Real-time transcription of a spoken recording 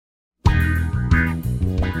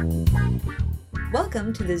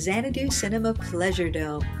Welcome to the Xanadu Cinema Pleasure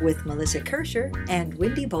Dome with Melissa Kirscher and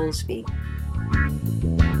Wendy Bowlesby.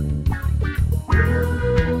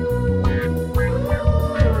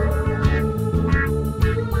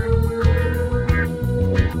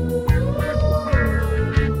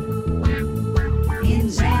 In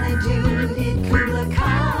Xanadu did Kubla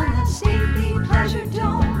Khan a stately pleasure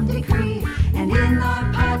dome decree, and in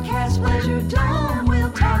our podcast Pleasure Dome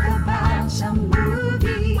we'll talk about some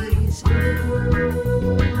movies.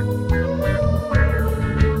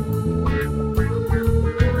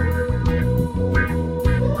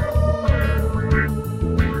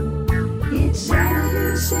 It's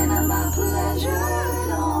Xanadu Cinema Pleasure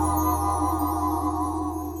Dome.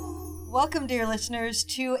 Welcome, dear listeners,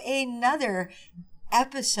 to another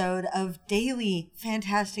episode of Daily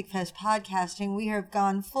Fantastic Fest podcasting. We have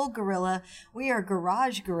gone full gorilla. We are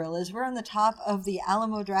garage gorillas. We're on the top of the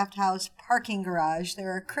Alamo Drafthouse parking garage.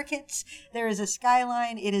 There are crickets. There is a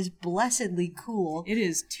skyline. It is blessedly cool. It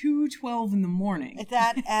is 2:12 in the morning.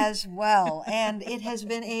 That as well. And it has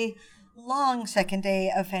been a long second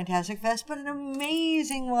day of Fantastic Fest, but an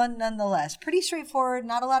amazing one nonetheless. Pretty straightforward,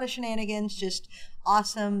 not a lot of shenanigans, just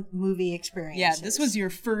awesome movie experiences. Yeah, this was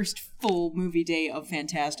your first full movie day of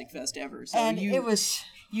Fantastic Fest ever. So and it was...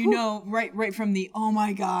 You know, right from the, oh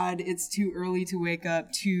my God, it's too early to wake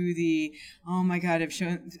up, to the, oh my God,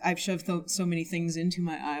 I've shoved so many things into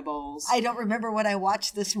my eyeballs. I don't remember what I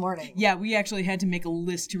watched this morning. Yeah, we actually had to make a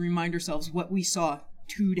list to remind ourselves what we saw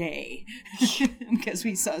today because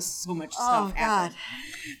we saw so much stuff happen.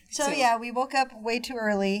 So yeah, we woke up way too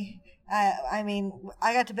early. I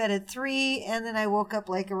got to bed at 3 and then I woke up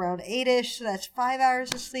like around 8ish, so that's 5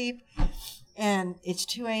 hours of sleep. And it's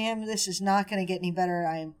 2 a.m. This is not going to get any better.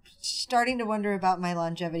 I'm starting to wonder about my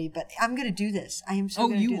longevity, but I'm going to do this. I am so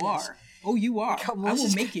going to do this. Oh, you are. I will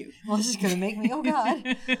make you. Melissa's going to make me. Oh,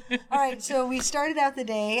 God. All right, so we started out the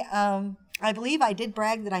day. I believe I did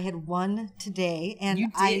brag that I had won today, and you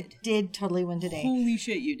did. I did totally win today. Holy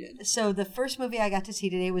shit, you did. So the first movie I got to see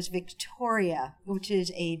today was Victoria, which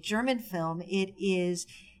is a German film. It is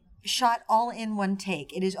shot all in one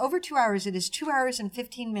take. It is over 2 hours. It is 2 hours and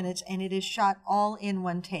 15 minutes, and it is shot all in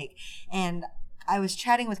one take. And I was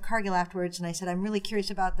chatting with Cargill afterwards, and I said, I'm really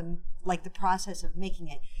curious about the process of making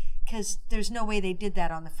it, because there's no way they did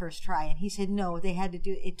that on the first try. And he said, no, they had to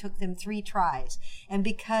do it. It took them 3 tries. And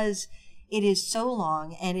because it is so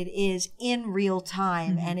long and it is in real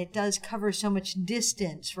time, and it does cover so much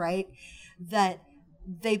distance, right, that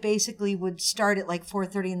they basically would start at like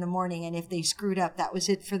 4:30 in the morning, and if they screwed up, that was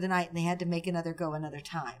it for the night, and they had to make another go another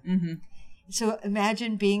time. Mm-hmm. So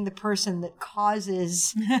imagine being the person that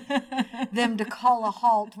causes them to call a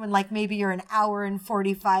halt when like maybe you're an hour and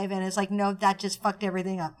 45 and it's like, no, that just fucked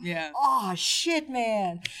everything up. Yeah. Oh, shit,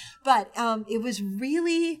 man. But it was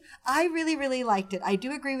really, I really, really liked it. I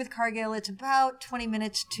do agree with Cargill. It's about 20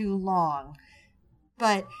 minutes too long,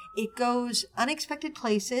 but it goes unexpected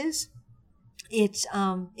places. It's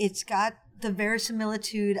got the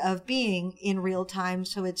verisimilitude of being in real time,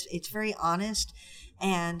 so it's very honest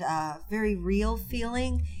and very real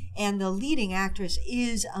feeling. And the leading actress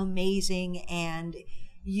is amazing, and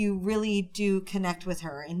you really do connect with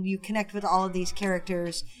her, and you connect with all of these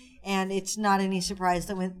characters. And it's not any surprise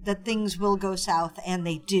that things will go south, and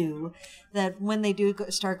they do. That when they do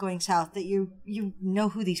start going south, that you know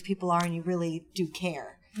who these people are, and you really do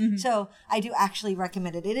care. Mm-hmm. So I do actually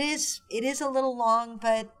recommend it. It is a little long,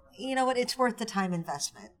 but you know what? It's worth the time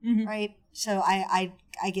investment, right? So I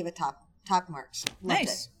give it top marks. Loved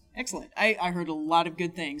Nice. it. Excellent. I heard a lot of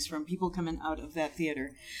good things from people coming out of that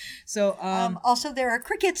theater. So also, there are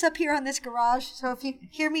crickets up here on this garage, so if you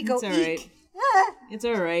hear me go it's all right. eek, It's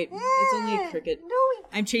all right. It's only a cricket. No,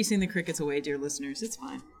 I'm chasing the crickets away, dear listeners. It's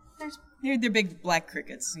fine. They're big black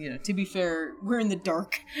crickets. You know, to be fair, we're in the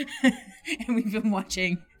dark, and we've been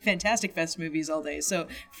watching Fantastic Fest movies all day, so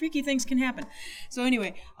freaky things can happen. So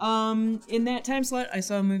anyway, in that time slot, I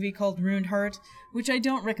saw a movie called Ruined Heart, which I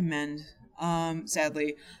don't recommend.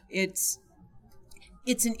 Sadly, it's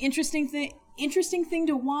an interesting thing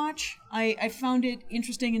to watch. I found it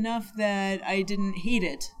interesting enough that I didn't hate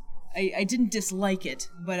it. I didn't dislike it,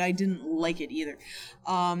 but I didn't like it either.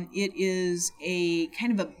 It is a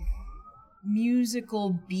kind of a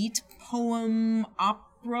musical beat poem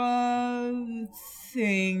opera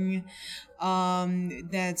thing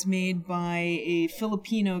that's made by a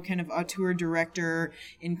Filipino kind of auteur director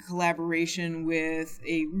in collaboration with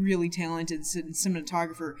a really talented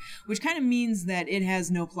cinematographer, which kind of means that it has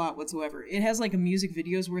no plot whatsoever. It has like a music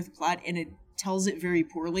video's worth of plot, and it tells it very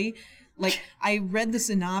poorly. Like, I read the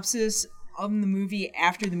synopsis on the movie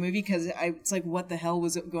after the movie because it's like, what the hell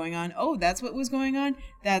was going on? Oh, that's what was going on?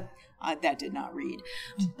 That did not read.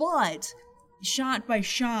 But shot by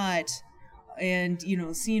shot and,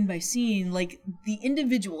 scene by scene, like the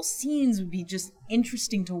individual scenes would be just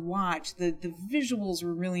interesting to watch. The visuals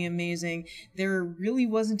were really amazing. There really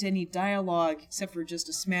wasn't any dialogue except for just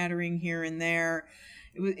a smattering here and there.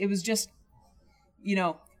 It was just,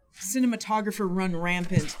 cinematographer run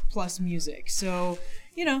rampant plus music. So,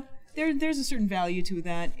 there's a certain value to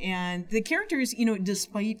that. And the characters,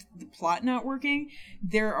 despite the plot not working,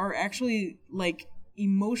 there are actually like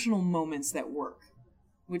emotional moments that work,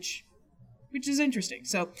 which is interesting.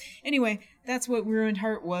 So anyway, that's what Ruined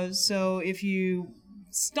Heart was. So if you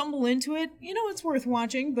stumble into it, it's worth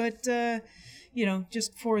watching, but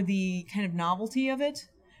just for the kind of novelty of it.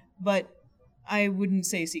 But I wouldn't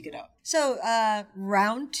say seek it out. So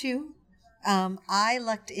round 2, I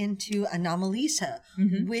lucked into Anomalisa,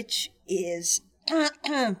 which is,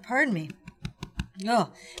 pardon me,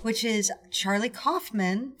 which is Charlie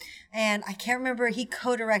Kaufman, and I can't remember, he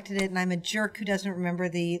co-directed it, and I'm a jerk who doesn't remember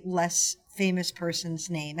the less famous person's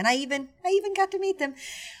name, and I even got to meet them,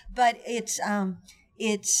 but it's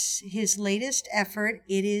his latest effort.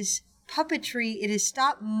 It is puppetry. It is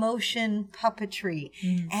stop motion puppetry,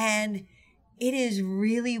 and it is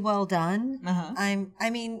really well done.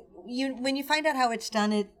 When you find out how it's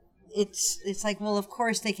done, it's like, well, of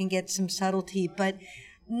course they can get some subtlety, but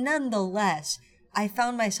nonetheless, I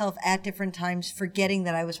found myself at different times forgetting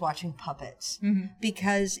that I was watching puppets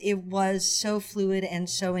because it was so fluid and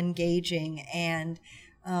so engaging, and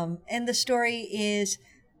the story is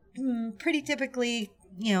pretty typically,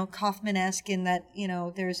 Kaufman-esque in that,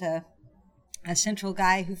 there's a central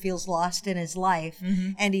guy who feels lost in his life,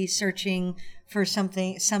 and he's searching for some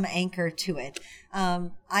anchor to it.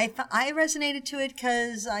 I resonated to it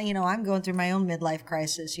because I'm going through my own midlife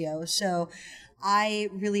crisis, so I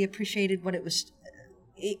really appreciated what it was.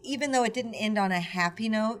 Even though it didn't end on a happy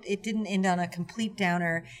note, it didn't end on a complete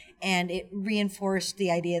downer, and it reinforced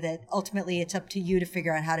the idea that ultimately it's up to you to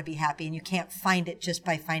figure out how to be happy, and you can't find it just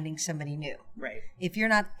by finding somebody new. Right. If you're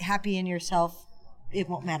not happy in yourself, it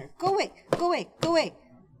won't matter. Go away, go away, go away.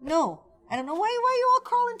 No, I don't know why are you all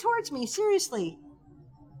crawling towards me? Seriously.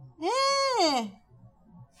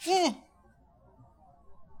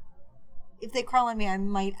 If they crawl on me, I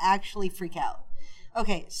might actually freak out.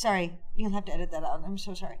 Okay, sorry. You'll have to edit that out. I'm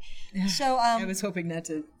so sorry. So I was hoping not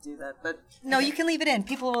to do that, but no, you can leave it in.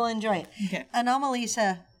 People will enjoy it. Okay.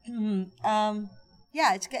 Anomalisa.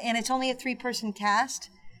 It's only a 3-person cast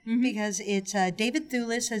because it's David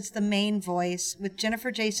Thewlis as the main voice, with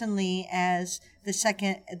Jennifer Jason Leigh as the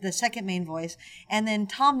second main voice, and then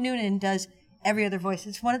Tom Noonan does every other voice.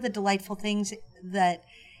 It's one of the delightful things that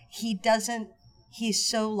he's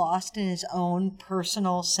so lost in his own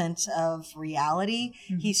personal sense of reality.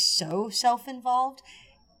 He's so self-involved.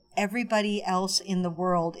 Everybody else in the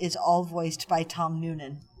world is all voiced by Tom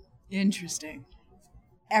Noonan. Interesting.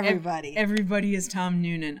 Everybody. Everybody is Tom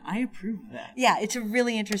Noonan. I approve of that. Yeah, it's a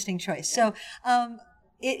really interesting choice. So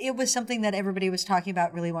it was something that everybody was talking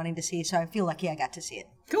about really wanting to see, so I feel lucky I got to see it.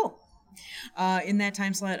 Cool. In that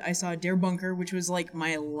time slot, I saw Dare Bunker, which was like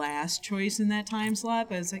my last choice in that time slot.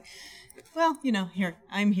 But I was like, well,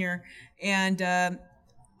 I'm here. And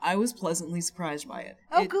I was pleasantly surprised by it.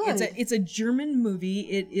 Oh, good. It's a German movie.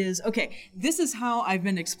 It is, okay, this is how I've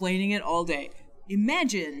been explaining it all day.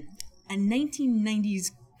 Imagine a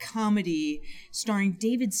 1990s comedy starring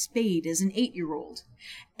David Spade as an 8-year-old.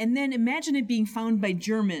 And then imagine it being found by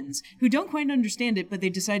Germans who don't quite understand it, but they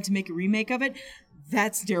decide to make a remake of it.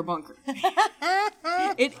 That's Dare Bunker.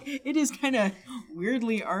 It is kind of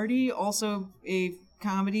weirdly arty, also a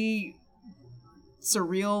comedy,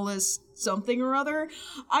 surrealist something or other.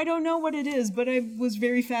 I don't know what it is, but I was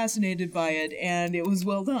very fascinated by it, and it was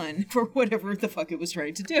well done for whatever the fuck it was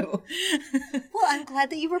trying to do. Well, I'm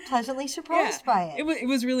glad that you were pleasantly surprised by it. It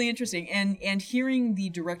was really interesting, and hearing the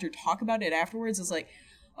director talk about it afterwards is like,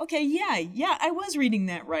 okay, yeah, I was reading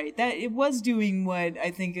that right. That it was doing what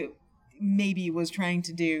I think it maybe was trying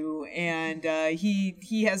to do, and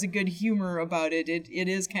he has a good humor about it. It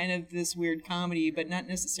is kind of this weird comedy, but not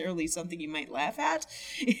necessarily something you might laugh at.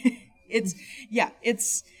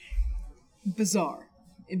 It's bizarre,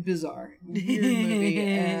 weird movie,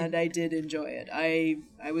 and I did enjoy it. I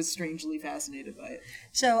was strangely fascinated by it.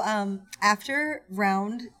 So after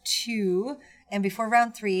round 2 and before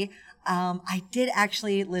round 3, I did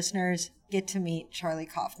actually, listeners, get to meet Charlie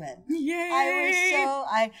Kaufman. Yay!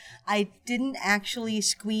 I didn't actually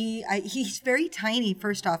squeeze. He's very tiny,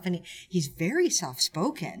 first off, and he's very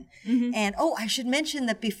soft-spoken. And I should mention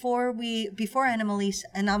that before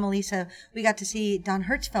Anomalisa, we got to see Don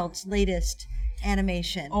Hertzfeldt's latest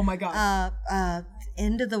animation. Oh my God. I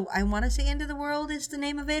want to say End of the World is the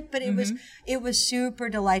name of it, but it was super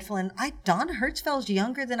delightful. And Don Hertzfeldt's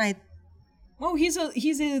younger than I. Oh, he's a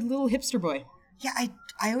little hipster boy. Yeah,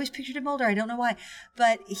 I always pictured him older. I don't know why,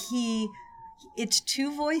 but it's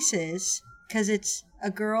two voices because it's a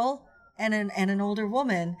girl and an older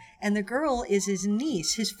woman, and the girl is his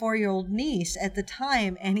niece, his 4-year-old niece at the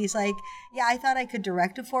time, and he's like, yeah, I thought I could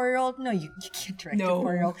direct a 4-year-old. No, you can't direct a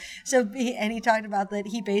 4-year-old. So he talked about that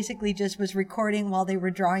he basically just was recording while they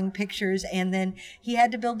were drawing pictures, and then he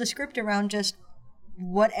had to build the script around just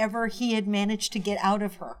whatever he had managed to get out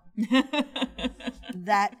of her.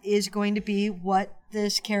 That is going to be what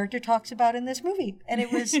this character talks about in this movie, and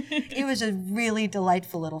it was a really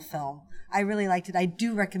delightful little film. I really liked it. I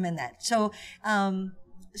do recommend that. So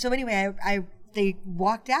anyway, they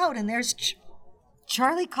walked out, and there's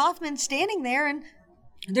Charlie Kaufman standing there, and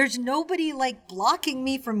there's nobody like blocking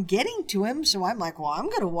me from getting to him. So I'm like, well, I'm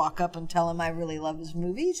going to walk up and tell him I really love his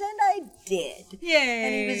movies, and I did. Yay!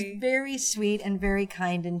 And he was very sweet and very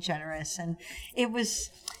kind and generous, and it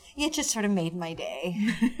just sort of made my day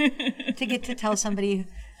to get to tell somebody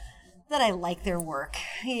that I like their work.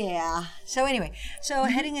 Yeah. So anyway,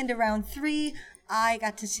 heading into round 3, I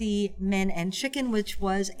got to see Men and Chicken, which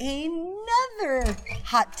was another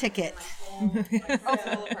hot ticket.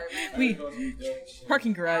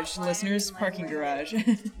 Parking garage, listeners. Parking garage.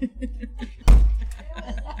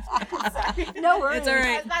 No worries. It's all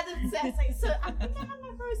right. I was about to say, so I think I had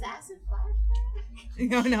my first acid flashback.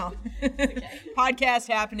 No. Podcast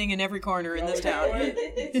happening in every corner in this town.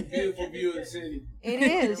 It's a beautiful view of the city. It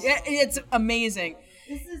is. It's amazing.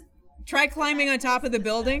 Try climbing on top of the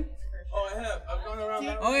building. Oh, I have. I've gone around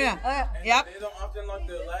that Oh way. yeah. Yeah. Yep. They don't often like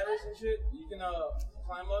the ladders and shit. You can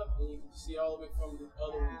climb up and you can see all of it from the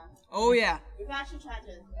other one. Oh yeah. We've actually thought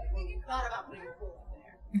about putting a pool up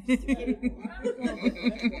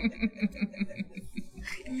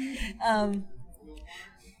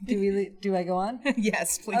there. Do I go on?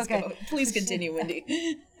 Yes, please Okay. go. Please continue, Wendy.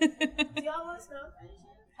 Do y'all want to smoke?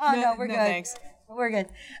 Oh no, we're good. Thanks. We're good.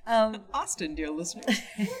 Austin, dear listeners.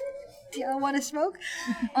 Do y'all want to smoke?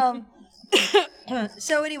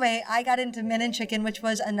 So anyway, I got into Men and Chicken, which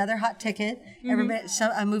was another hot ticket.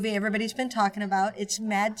 A movie everybody's been talking about. It's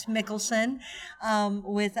Mads Mikkelsen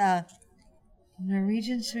with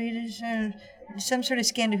Norwegian, Swedish, some sort of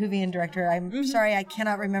Scandinavian director. I'm sorry, I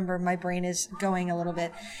cannot remember. My brain is going a little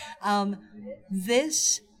bit.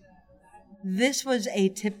 This was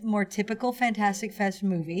a more typical Fantastic Fest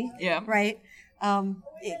movie. Yeah. Right?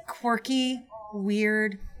 Quirky,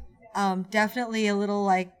 weird, definitely a little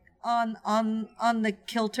like on the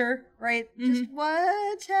kilter, right? Just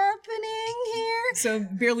what's happening here? So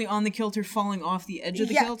barely on the kilter, falling off the edge of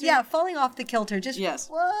the kilter? Yeah, falling off the kilter. Just Yes.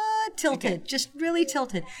 what? Tilted. Okay. Just really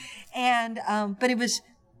tilted. And but it was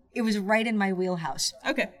right in my wheelhouse.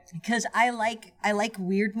 Okay. Because I like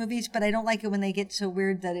weird movies, but I don't like it when they get so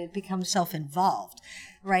weird that it becomes self-involved,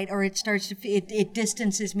 right? Or it starts to it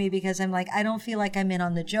distances me because I'm like, I don't feel like I'm in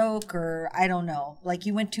on the joke, or I don't know, like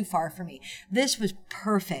you went too far for me. This was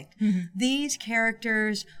perfect. These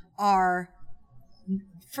characters are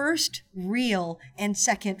first real and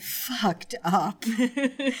second fucked up,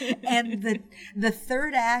 and the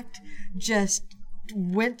third act just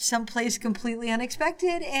went someplace completely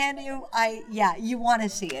unexpected, and you want to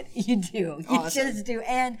see it. You do. You Awesome. just do.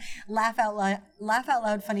 And laugh out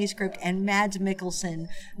loud funny script, and Mads Mikkelsen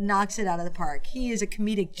knocks it out of the park. He is a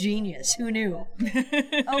comedic genius. Who knew?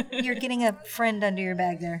 Oh, you're getting a friend under your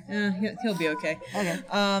bag there. He'll be okay. Okay.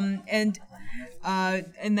 And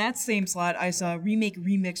in that same slot, I saw Remake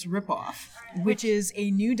Remix Ripoff, which is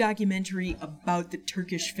a new documentary about the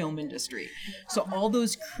Turkish film industry. So all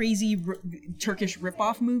those crazy Turkish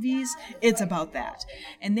ripoff movies, it's about that.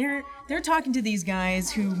 And they're talking to these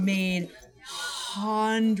guys who made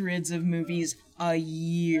hundreds of movies a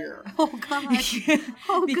year. Oh God.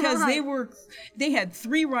 Oh, Because God. they had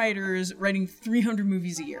 3 writers writing 300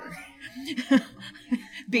 movies a year.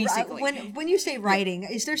 Basically. When you say writing,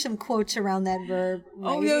 is there some quotes around that verb?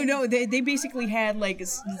 Oh, writing? no. They basically had like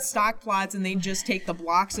stock plots, and they'd just take the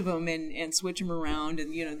blocks of them and switch them around.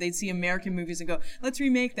 And, they'd see American movies and go, let's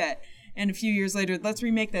remake that. And a few years later, let's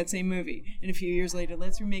remake that same movie. And a few years later,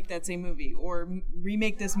 let's remake that same movie. Or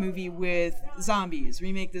remake this movie with zombies.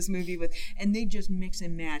 Remake this movie with... And they just mix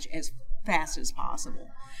and match as fast as possible.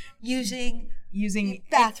 Using Using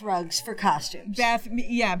bath rugs for costumes. bath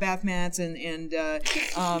mats and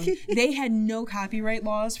they had no copyright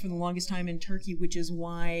laws for the longest time in Turkey, which is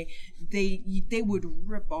why they would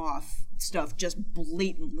rip off stuff just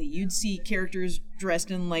blatantly. You'd see characters dressed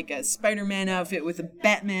in like a Spider-Man outfit with a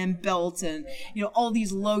Batman belt and all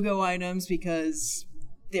these logo items because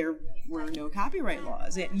there were no copyright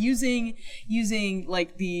laws. And using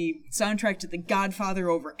like the soundtrack to The Godfather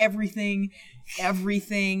over everything.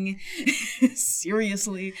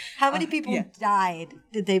 Seriously. How many people died?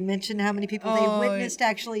 Did they mention how many people they witnessed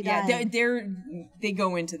actually died? Yeah, they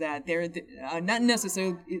go into that. They're not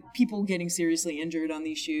necessarily people getting seriously injured on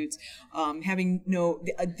these shoots.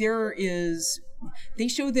 They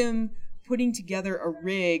show them putting together a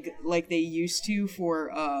rig like they used to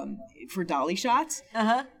for dolly shots.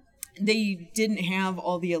 Uh-huh. They didn't have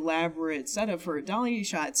all the elaborate setup for a dolly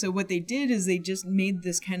shot. So what they did is they just made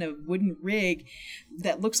this kind of wooden rig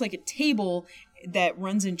that looks like a table that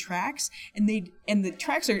runs in tracks, and the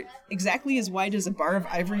tracks are exactly as wide as a bar of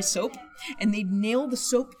Ivory soap, and they'd nail the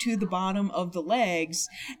soap to the bottom of the legs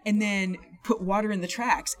and then put water in the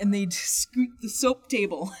tracks, and they'd scoot the soap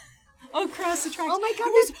table across the tracks. Oh my God,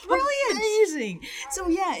 It was that's brilliant. amazing. So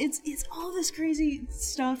yeah, it's all this crazy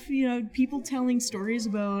stuff, people telling stories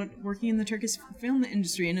about working in the Turkish film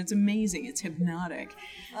industry, and it's amazing. It's hypnotic.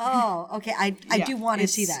 Oh, okay. I do want to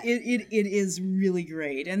see that. It is really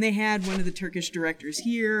great. And they had one of the Turkish directors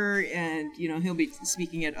here, and he'll be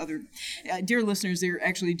speaking at other dear listeners, they're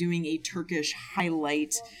actually doing a Turkish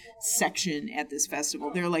highlight section at this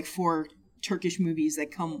festival. There are like 4 Turkish movies that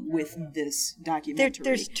come with this documentary.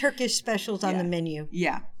 There's Turkish specials on the menu.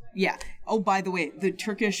 Yeah. Oh, by the way, the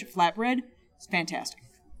Turkish flatbread is fantastic.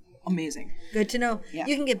 Amazing. Good to know. Yeah.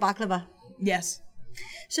 You can get baklava. Yes.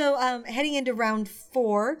 So heading into round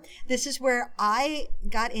 4, this is where I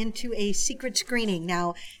got into a secret screening.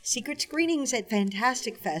 Now, secret screenings at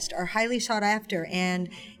Fantastic Fest are highly sought after, and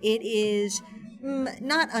it is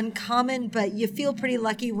not uncommon, but you feel pretty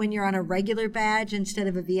lucky when you're on a regular badge instead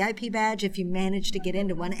of a VIP badge if you manage to get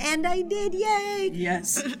into one. And I did, yay!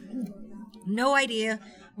 Yes. No idea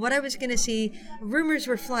what I was going to see. Rumors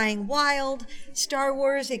were flying wild. Star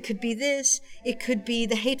Wars, it could be this. It could be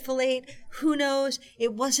The Hateful Eight. Who knows?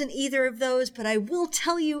 It wasn't either of those, but I will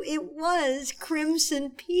tell you it was Crimson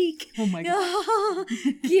Peak. Oh my God.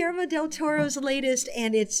 Guillermo del Toro's latest,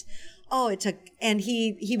 and and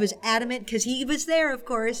he was adamant because he was there, of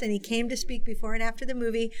course, and he came to speak before and after the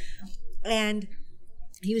movie, and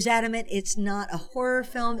he was adamant it's not a horror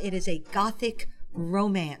film, it is a gothic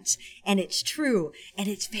romance, and it's true, and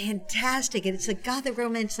it's fantastic, and it's a gothic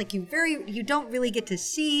romance like you don't really get to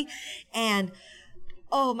see, and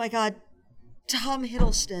oh my God, Tom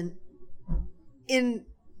Hiddleston in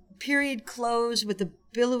period clothes with the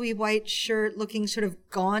billowy white shirt, looking sort of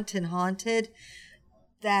gaunt and haunted.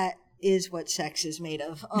 That is what sex is made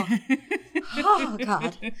of. Oh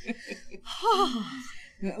God.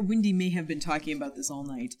 Wendy may have been talking about this all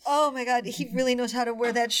night. Oh my God, he really knows how to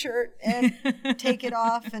wear that shirt and take it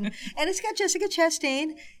off, and it's got Jessica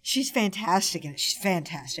Chastain. She's fantastic in it. She's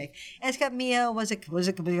fantastic, and it's got Mia. Was it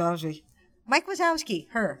Mike Wazowski?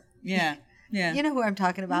 Her. Yeah. You know who I'm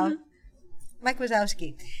talking about. Mm-hmm. Mike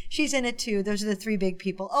Wazowski. She's in it too. Those are the 3 big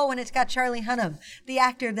people. Oh, and it's got Charlie Hunnam, the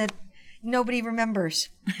actor that nobody remembers.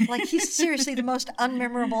 Like, he's seriously the most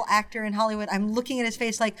unmemorable actor in Hollywood. I'm looking at his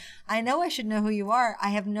face like, I know I should know who you are. I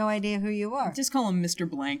have no idea who you are. Just call him Mr.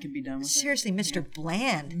 Blank and be done with it. Seriously, Mr.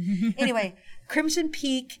 Bland. Anyway, Crimson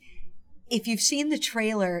Peak, if you've seen the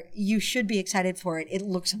trailer, you should be excited for it. It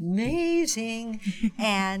looks amazing.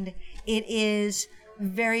 And it is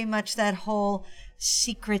very much that whole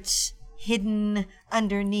secrets hidden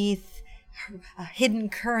underneath, hidden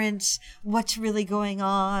currents, what's really going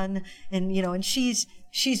on, and and she's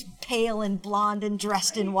pale and blonde and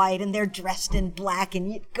dressed in white, and they're dressed in black,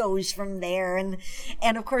 and it goes from there, and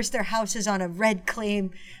of course their house is on a red clay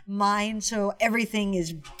mine, so everything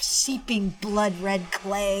is seeping blood red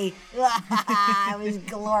clay. It was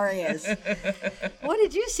glorious. What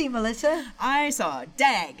did you see, Melissa? I saw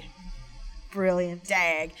Dag. Brilliant.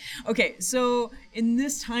 Dag. Okay, so in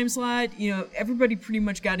this time slot, everybody pretty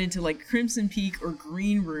much got into like Crimson Peak or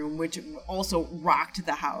Green Room, which also rocked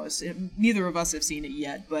the house. Neither of us have seen it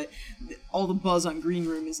yet, but all the buzz on Green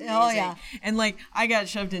Room is amazing. Oh, yeah. And like, I got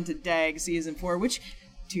shoved into Dag season 4, which,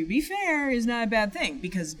 to be fair, is not a bad thing,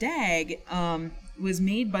 because Dag was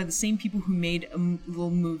made by the same people who made a little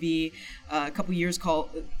movie a couple years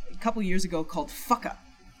ago called Fucka.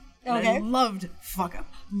 And Okay. I loved Fuck Up.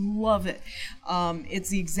 Love it. It's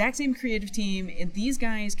the exact same creative team, and these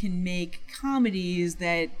guys can make comedies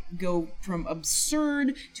that go from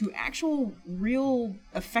absurd to actual, real,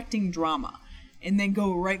 affecting drama, and then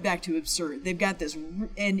go right back to absurd. They've got this,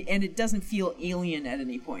 and it doesn't feel alien at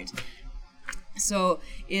any point. So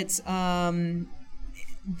it's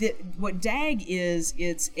what DAG is.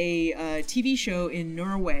 It's a TV show in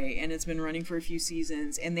Norway, and it's been running for a few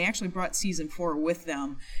seasons. And they actually brought season 4 with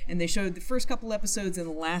them, and they showed the first couple episodes and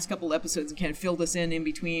the last couple episodes, and kind of filled us in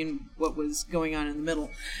between what was going on in the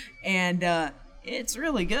middle. And it's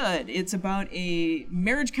really good. It's about a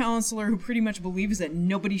marriage counselor who pretty much believes that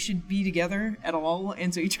nobody should be together at all,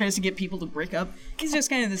 and so he tries to get people to break up. He's just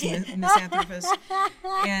kind of this misanthropist,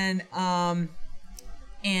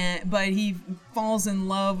 but he falls in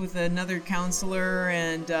love with another counselor,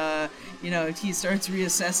 and he starts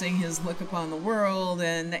reassessing his look upon the world,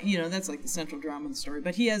 and that's like the central drama of the story.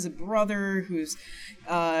 But he has a brother who's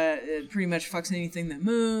pretty much fucks anything that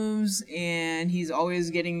moves, and he's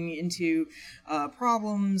always getting into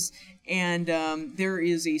problems. And there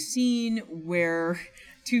is a scene where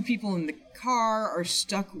two people in the car are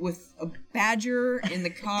stuck with a badger in the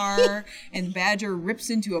car, and the badger rips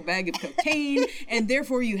into a bag of cocaine, and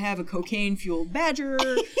therefore you have a cocaine-fueled badger.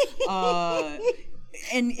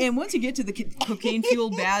 And once you get to the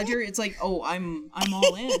cocaine-fueled badger, it's like, oh, I'm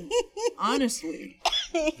all in. Honestly,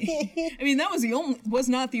 I mean, that was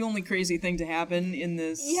not the only crazy thing to happen in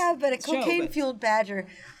this. Yeah, but a cocaine-fueled badger.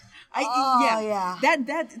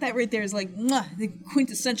 That right there is like the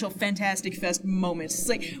quintessential Fantastic Fest moment. It's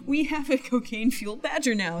like, we have a cocaine-fueled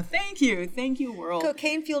badger now. Thank you, world.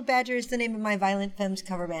 Cocaine-fueled badger is the name of my Violent Femmes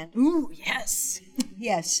cover band. Ooh, yes.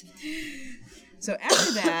 Yes. So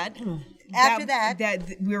after that,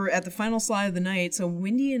 we were at the final slide of the night. So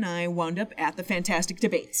Wendy and I wound up at the Fantastic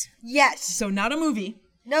Debates. Yes. So not a movie.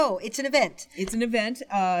 No, it's an event. It's an event.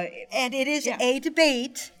 And it is a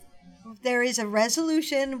debate. There is a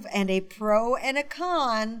resolution and a pro and a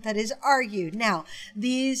con that is argued. Now,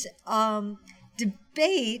 these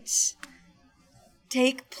debates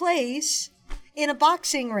take place in a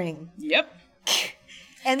boxing ring. Yep.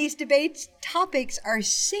 And these debates topics are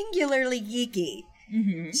singularly geeky.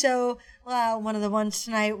 Mm-hmm. So, one of the ones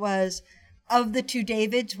tonight was, of the two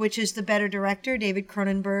Davids, which is the better director, David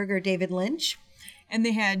Cronenberg or David Lynch? And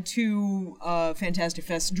they had two Fantastic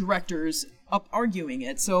Fest directors up arguing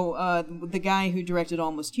it. So the guy who directed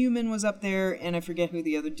Almost Human was up there, and I forget who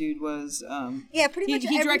the other dude was. Pretty much.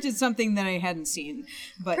 He directed something that I hadn't seen.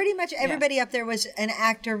 But pretty much everybody up there was an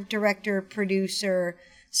actor, director, producer,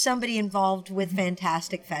 somebody involved with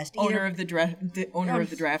Fantastic Fest. Owner of the draft house. Owner of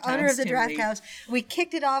the draft house. We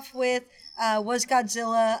kicked it off with, was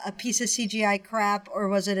Godzilla a piece of CGI crap, or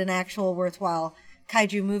was it an actual worthwhile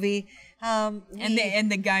kaiju movie? And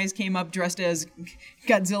the guys came up dressed as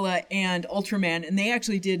Godzilla and Ultraman, and they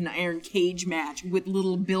actually did an iron cage match with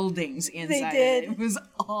little buildings inside. They did. It was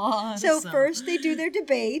awesome. So first they do their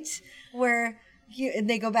debates where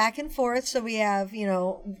they go back and forth. So we have,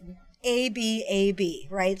 A, B,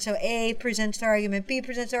 right? So A presents their argument, B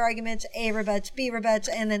presents their arguments, A rebuts, B rebuts,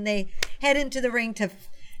 and then they head into the ring to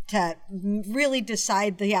really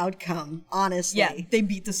decide the outcome, honestly. Yeah, they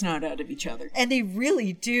beat the snot out of each other. And they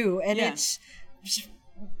really do. And it's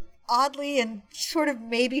oddly and sort of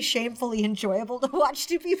maybe shamefully enjoyable to watch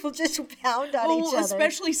two people just pound on each other.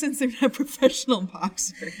 Especially since they're not professional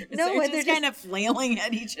boxers. No, they're and just kind of flailing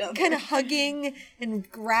at each other. Kind of hugging and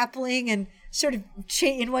grappling and sort of,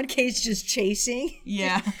 in one case, just chasing.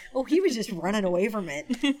 Yeah. He was just running away from it.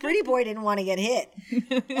 Pretty Boy didn't want to get hit.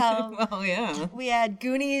 Well, yeah. We had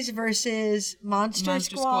Goonies versus Monster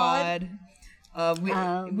Squad.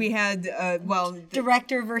 We had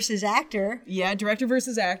director versus actor. Yeah, director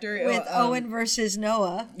versus actor with Owen versus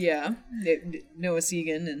Noah. Yeah, Noah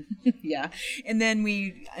Segan, and and then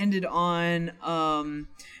we ended on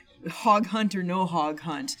Hog Hunt or No Hog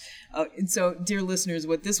Hunt. And so, dear listeners,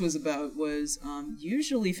 what this was about was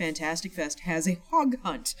usually Fantastic Fest has a hog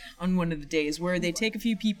hunt on one of the days where they take a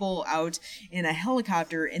few people out in a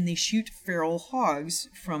helicopter and they shoot feral hogs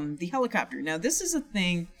from the helicopter. Now, this is a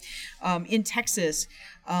thing in Texas.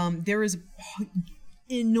 There is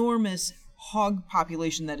enormous hog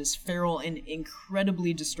population that is feral and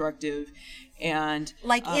incredibly destructive, and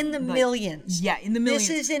in the millions. Yeah, in the millions.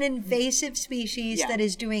 This is an invasive species that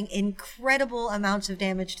is doing incredible amounts of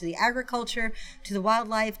damage to the agriculture, to the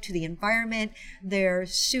wildlife, to the environment. Their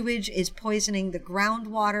sewage is poisoning the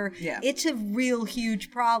groundwater. Yeah. It's a real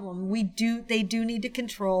huge problem. They do need to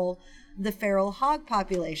control the feral hog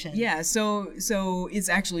population. Yeah, so it's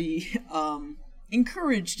actually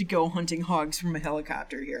encouraged to go hunting hogs from a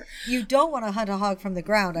helicopter here. You don't want to hunt a hog from the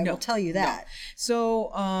ground, I will tell you that.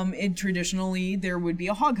 So traditionally there would be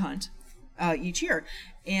a hog hunt each year.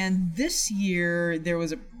 And this year there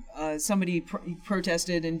was somebody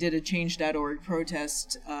protested and did a Change.org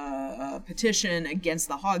protest petition against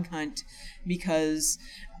the hog hunt because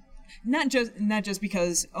not just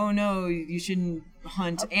because, oh no, you shouldn't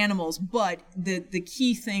hunt animals, but the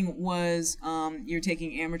key thing was you're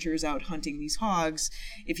taking amateurs out hunting these hogs.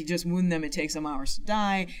 If you just wound them, it takes them hours to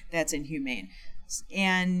die. That's inhumane.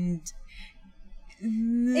 And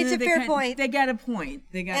it's a fair point. They got a point.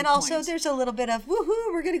 And also there's a little bit of,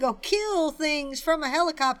 woohoo, we're going to go kill things from a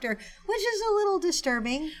helicopter, which is a little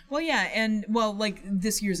disturbing. Well, yeah, and like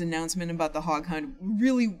this year's announcement about the hog hunt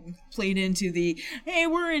really played into the, hey,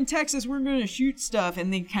 we're in Texas, we're going to shoot stuff,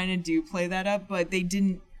 and they kind of do play that up, but they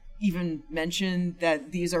didn't even mention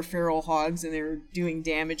that these are feral hogs and they're doing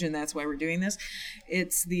damage and that's why we're doing this.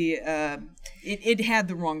 It's the it had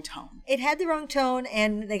the wrong tone. It had the wrong tone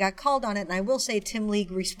and they got called on it, and I will say Tim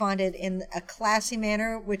League responded in a classy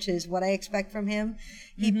manner, which is what I expect from him.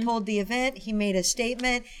 He pulled the event, he made a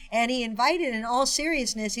statement, and he invited, in all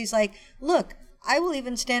seriousness, he's like, look, I will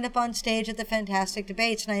even stand up on stage at the Fantastic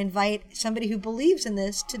Debates and I invite somebody who believes in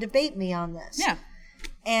this to debate me on this. Yeah.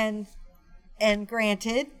 And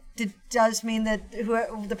granted, it does mean that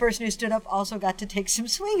the person who stood up also got to take some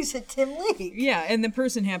swings at Tim League. Yeah, and the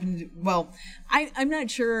person happened to, I'm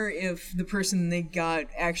not sure if the person they got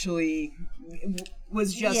actually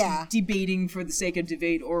was just debating for the sake of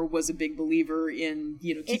debate or was a big believer in,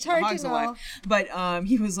 keeping the hogs alive. But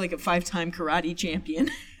he was like a 5-time karate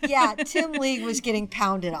champion. Yeah, Tim League was getting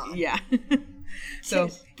pounded on. Yeah. So,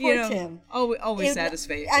 Poor Tim. Always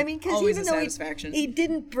satisfied. I mean, because even though satisfaction. he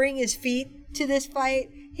didn't bring his feet to this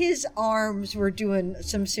fight, his arms were doing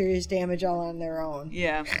some serious damage all on their own.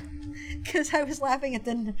 Yeah. Because I was laughing at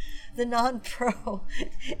the non-pro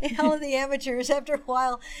and all of the amateurs. After a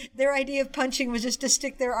while, their idea of punching was just to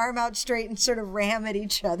stick their arm out straight and sort of ram at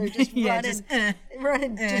each other, just run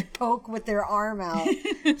and just poke with their arm out.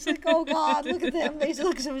 It's like, oh God, look at them. They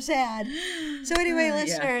look so sad. So anyway,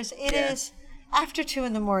 listeners, it is after 2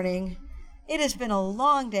 a.m. It has been a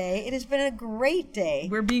long day. It has been a great day.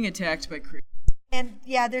 We're being attacked by creatures. And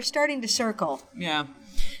they're starting to circle. Yeah.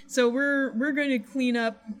 So we're going to clean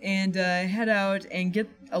up and head out and get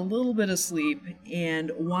a little bit of sleep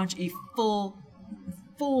and watch a full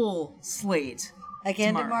slate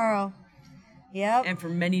Again tomorrow. Yep. And for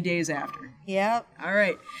many days after. Yep. All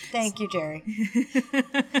right. Thank you, Jerry.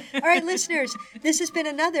 All right, listeners, this has been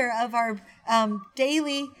another of our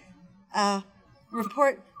daily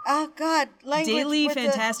report. Oh, God. Daily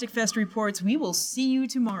Fantastic Fest reports. We will see you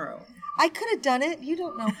tomorrow. I could have done it. You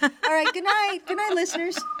don't know. All right. Good night. Good night,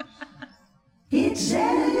 listeners. It's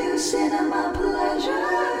Xanadu Cinema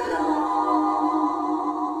Pleasure.